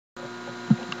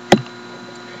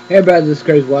Hey everybody, this is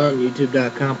Crazy Wild on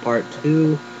YouTube.com, part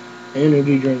 2,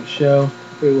 energy drink show.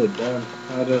 Pretty well done.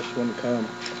 I just want to come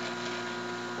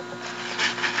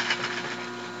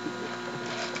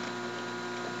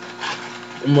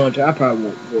much. I probably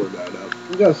won't forward that up.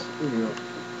 Just,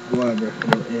 whatever,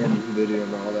 end video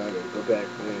and all that, and go back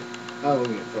there. I don't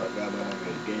give a fuck. I don't have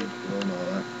any game through and all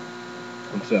that.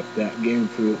 Except that game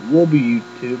through will be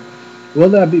YouTube. Will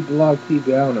that be blog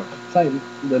TV? I don't know. It's like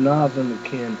the Nas and the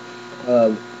Ken,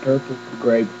 purple,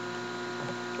 grape,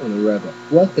 and the rebel.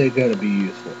 What they're gonna be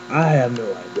used for? I have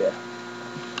no idea.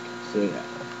 So yeah.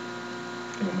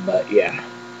 But yeah.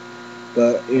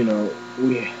 But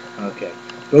okay.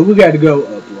 But we got to go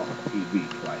up Block TV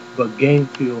twice. But Game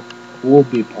Fuel will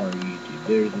be part of YouTube.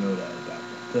 There's no doubt about that.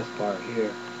 This part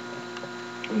here,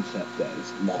 except that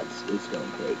it's nuts. It's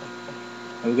going crazy.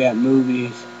 And we got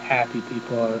movies. Happy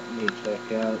people need to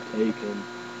check out. Taken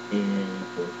and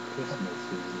for Christmas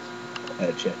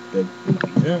check the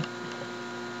movies out.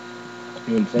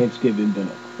 And Thanksgiving been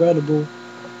incredible.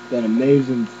 Been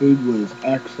amazing. Food was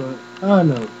excellent. I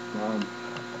know, Mom.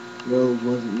 Rose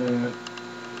wasn't there.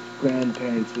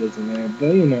 Grandparents wasn't there.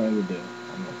 But we do.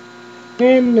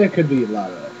 And there could be a lot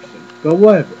of other things. But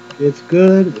whatever. It's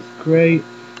good. It's great.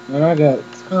 And I got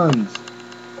tons of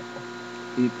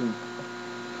people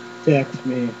text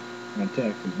me. I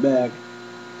text them back.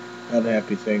 Have a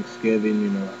happy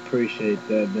Thanksgiving. I appreciate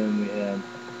that. Then we had.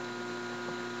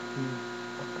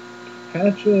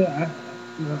 Actually, I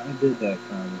did that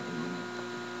comment.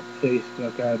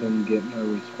 Facebook, I didn't get no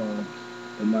response.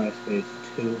 The MySpace,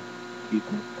 2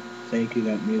 people. Thank you,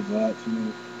 that means a lot to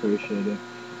me. Appreciate it.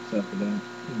 Stuff for that.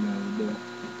 We do.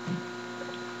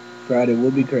 Friday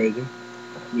will be crazy.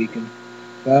 Weekend.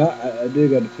 But I did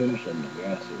got to finish on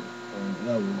Nebraska.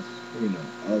 That was,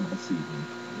 of the season.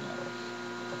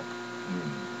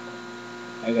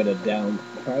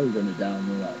 Probably gonna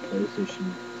download that PlayStation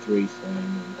 3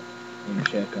 thing and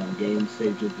check on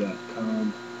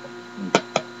GameSages.com.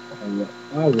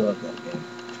 I love that game.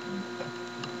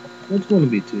 It's going to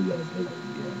be too bad if it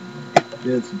again.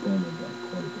 Disappointed about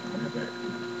Quarterback.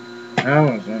 I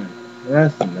was saying,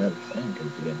 that's another thing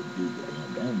because you got to do the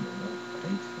damn download. It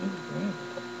takes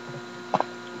forever.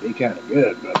 Be kind of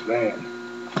good, but man,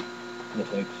 it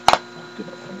takes fucking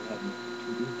forever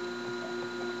to do.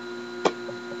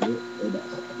 It does.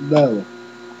 No.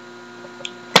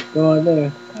 Go out there,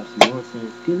 have some more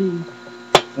Thanksgiving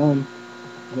fun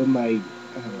with my.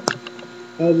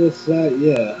 I just said,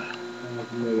 yeah.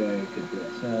 Maybe I could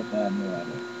dress up. I have no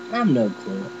idea. I have no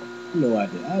clue. No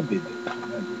idea. I'll be there.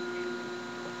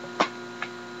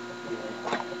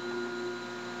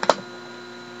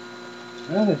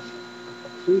 That is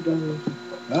 $2.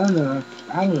 I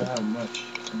don't know how much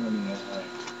money I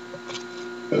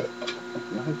have.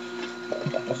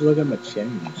 Let's look at my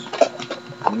change.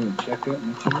 I'm gonna check out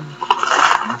my change.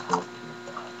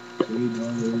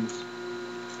 $3.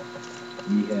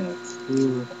 We have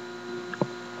four,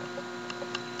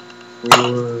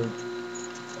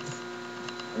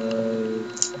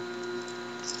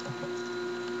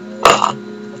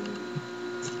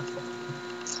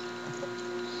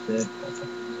 six.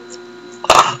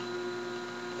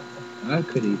 I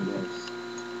could eat this.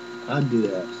 I do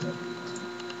have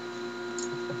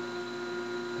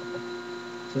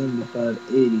 75,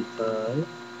 85,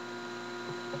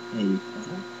 90,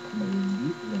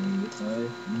 95.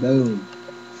 Boom.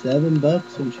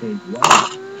 $7 and change. Wow.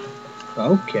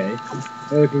 Okay.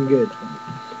 Looking good.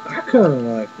 I kind of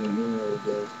like it,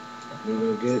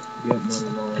 get money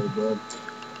along with that.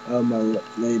 All my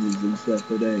ladies and stuff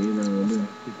for that,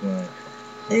 people like,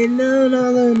 hey, no,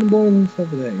 letting the boys and stuff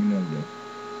for that,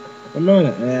 I'm not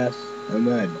an ass. I'm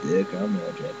not a dick. I'm not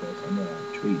a jackass. I'm not a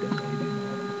treat them,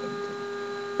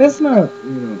 That's not,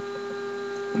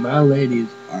 my ladies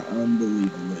are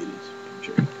unbelievable ladies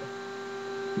to treat.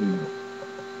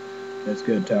 That's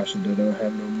good, Tasha. They don't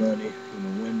have no money.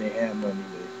 When they have money,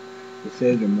 they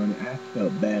save their money. I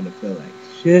felt bad. I felt like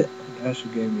shit. Tasha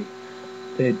gave me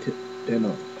paid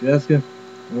 $10. Jessica,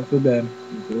 don't feel bad.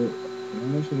 You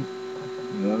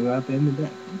don't gotta pay me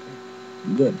back.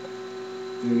 I'm good.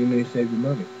 You may save your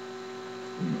money.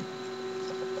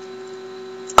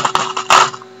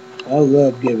 I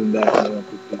love giving back to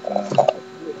people.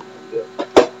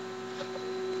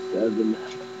 $7.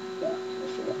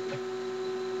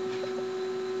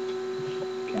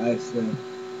 Kai said,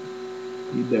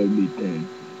 you better be paying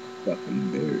for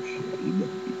fucking bear shit. You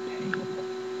better be paying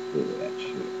for that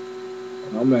shit.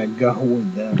 I'm not going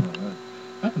with them on that.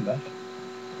 I can buy shit.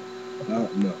 No.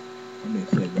 I may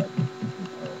say that.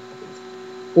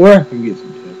 Or I can get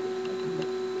some tickets.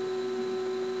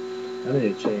 I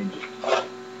need to change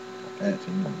that to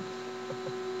me.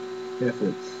 If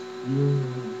it's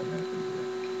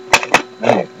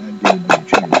I do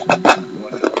change some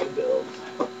 $1 bills.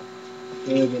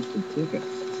 And get some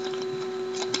tickets.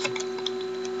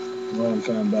 Long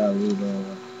time about losing.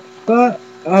 But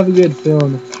I have a good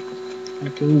feeling I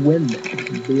can win. I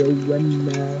can be a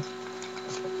winner.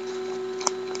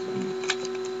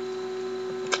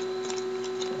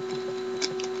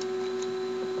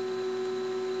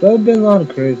 There's been a lot of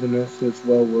craziness. It's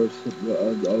well worse the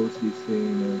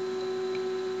OCC.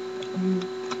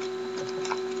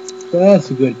 So that's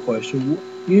a good question.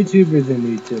 YouTubers and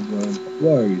YouTube land,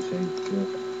 what are you saying?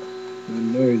 I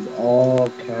mean, there's all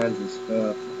kinds of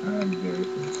stuff. I'm very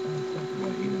sensitive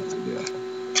about,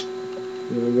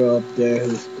 you go up there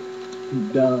who's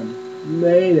done,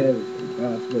 made everything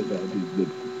possible, gotta do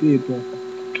good for people.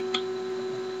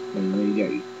 And then you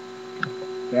got your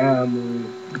family,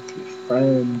 your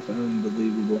friends,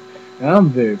 unbelievable. And I'm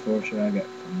very fortunate. I got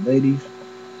some ladies,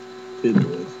 two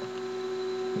boys,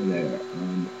 and they're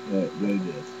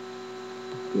just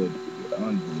good,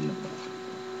 unbelievable.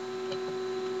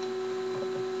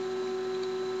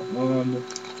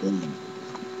 Unbelievable.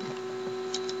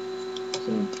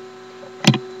 So,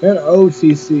 and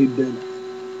OCC been,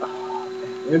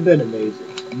 it's been amazing.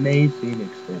 Amazing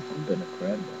experience. It's been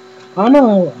incredible. I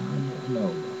know.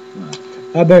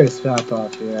 I better stop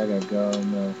off here. I gotta go.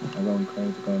 No, I'm going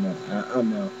crazy going on. I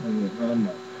know. I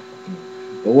know.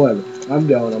 But whatever. I'm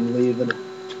going. I'm leaving.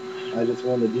 I just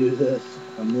want to do this.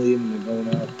 I'm leaving and going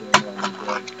out there.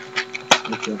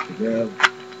 It's up to grab.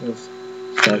 This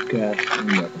podcast.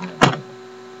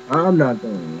 I'm not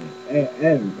doing it.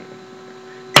 Everybody.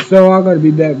 So I'm gonna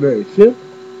be back very soon.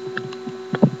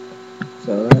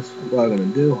 So that's what I'm gonna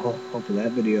do. Hopefully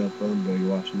that video uploaded while you're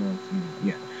watching this.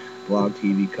 Yeah. Vlog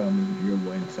TV coming your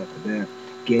way and stuff like that.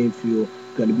 Game Fuel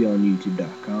gonna be on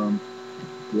YouTube.com.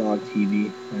 Vlog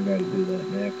TV, I gotta do that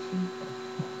next. And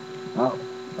I'll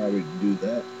probably do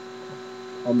that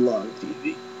on Vlog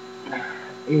TV.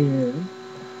 And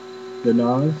the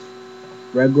Nas,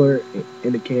 regular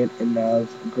in the can, and Nas,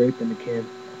 grape in the can.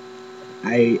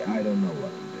 I don't know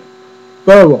what I'm doing.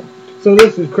 But well, so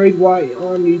this is Crazy White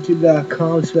on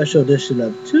YouTube.com, special edition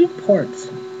of two parts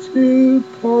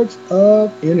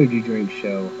of energy drink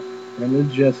show, and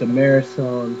it's just a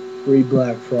marathon, free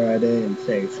Black Friday and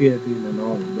Thanksgiving and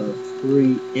all of the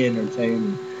free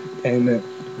entertainment.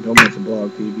 Don't miss a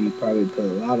Blog TV. Probably put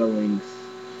a lot of links.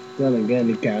 Then again,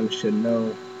 you guys should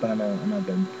know by now, and I've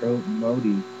been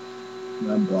promoting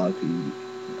my Blog TV,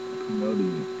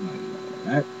 promoting it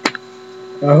like that.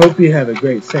 I hope you have a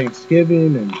great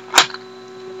Thanksgiving and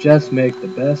just make the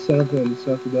best of it and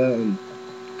stuff like that. And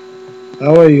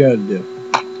that's what you gotta do.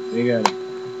 You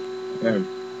gotta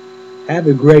have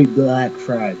a great Black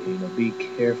Friday. Be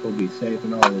careful, be safe,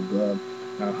 and all the above.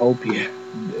 I hope you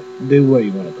do what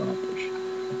you want to accomplish.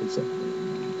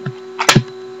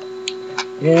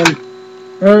 And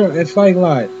it's like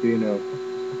life,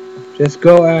 Just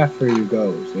go after your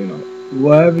goals,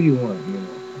 Whatever you want,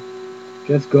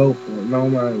 Just go for it, no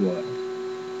matter what.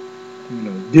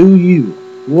 Do you?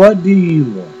 What do you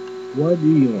want? What do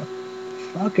you want?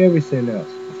 Fuck everything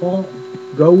else.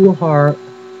 Go with heart.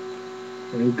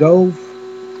 And go.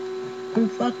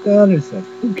 And fuck the other stuff.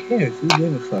 Who cares? Who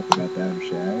gives a fuck about that other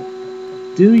shit, right?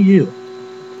 Do you?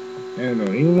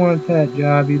 You want that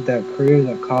job, you that career,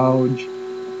 that college,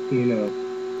 you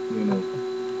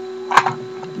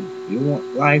want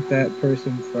like that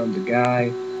person from the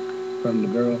guy, from the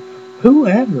girl,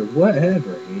 whoever,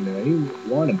 whatever, you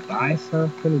want to buy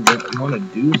something, want to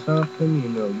do something,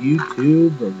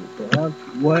 YouTube or blog,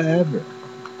 whatever.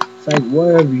 It's like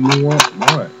whatever you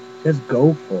want. Just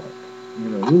go for it. You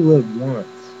live once.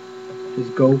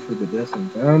 Just go for the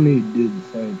distance. I don't need to do the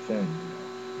same thing,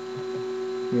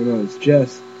 It's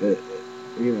just, it's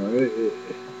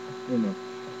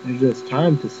just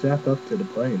time to step up to the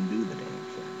plate and do the damn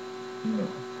thing.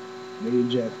 You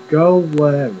just go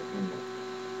whatever,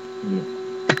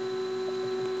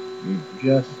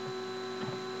 Just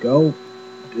go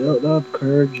build up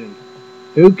courage and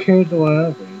who cares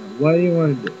whatever, What do you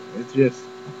want to do? It's just,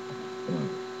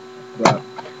 but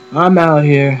I'm out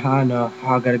here. I know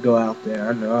I gotta go out there.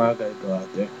 I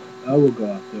will go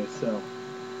out there. So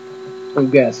I'm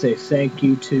gonna say thank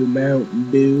you to Mountain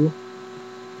Dew,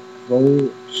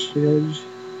 Voltage.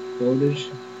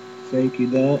 Thank you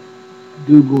that.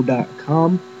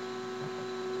 Google.com,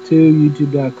 to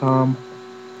YouTube.com,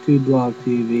 to Blog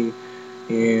TV,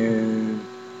 and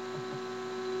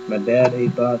my dad, he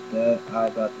bought that. I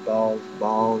bought the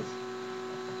balls,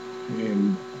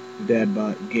 and Dad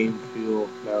bought Game Fuel.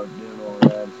 Now doing all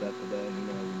that stuff for that,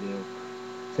 we do.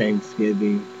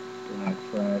 Thanksgiving, Black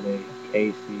Friday,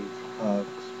 Casey's, Hucks,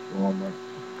 Walmart.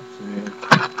 So,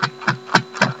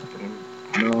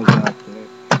 Mills out there.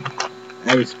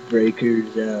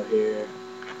 Icebreakers out here.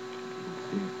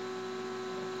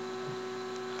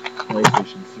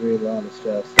 PlayStation 3, a lot of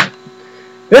stuff. So,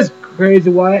 it's crazy,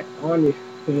 Wyatt. On you.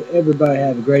 Everybody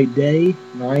have a great day,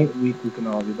 night, week, and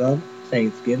all the above.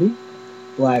 Thanksgiving,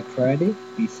 Black Friday.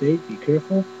 Be safe, be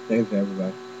careful. Thanks,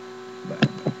 everybody.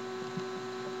 Bye.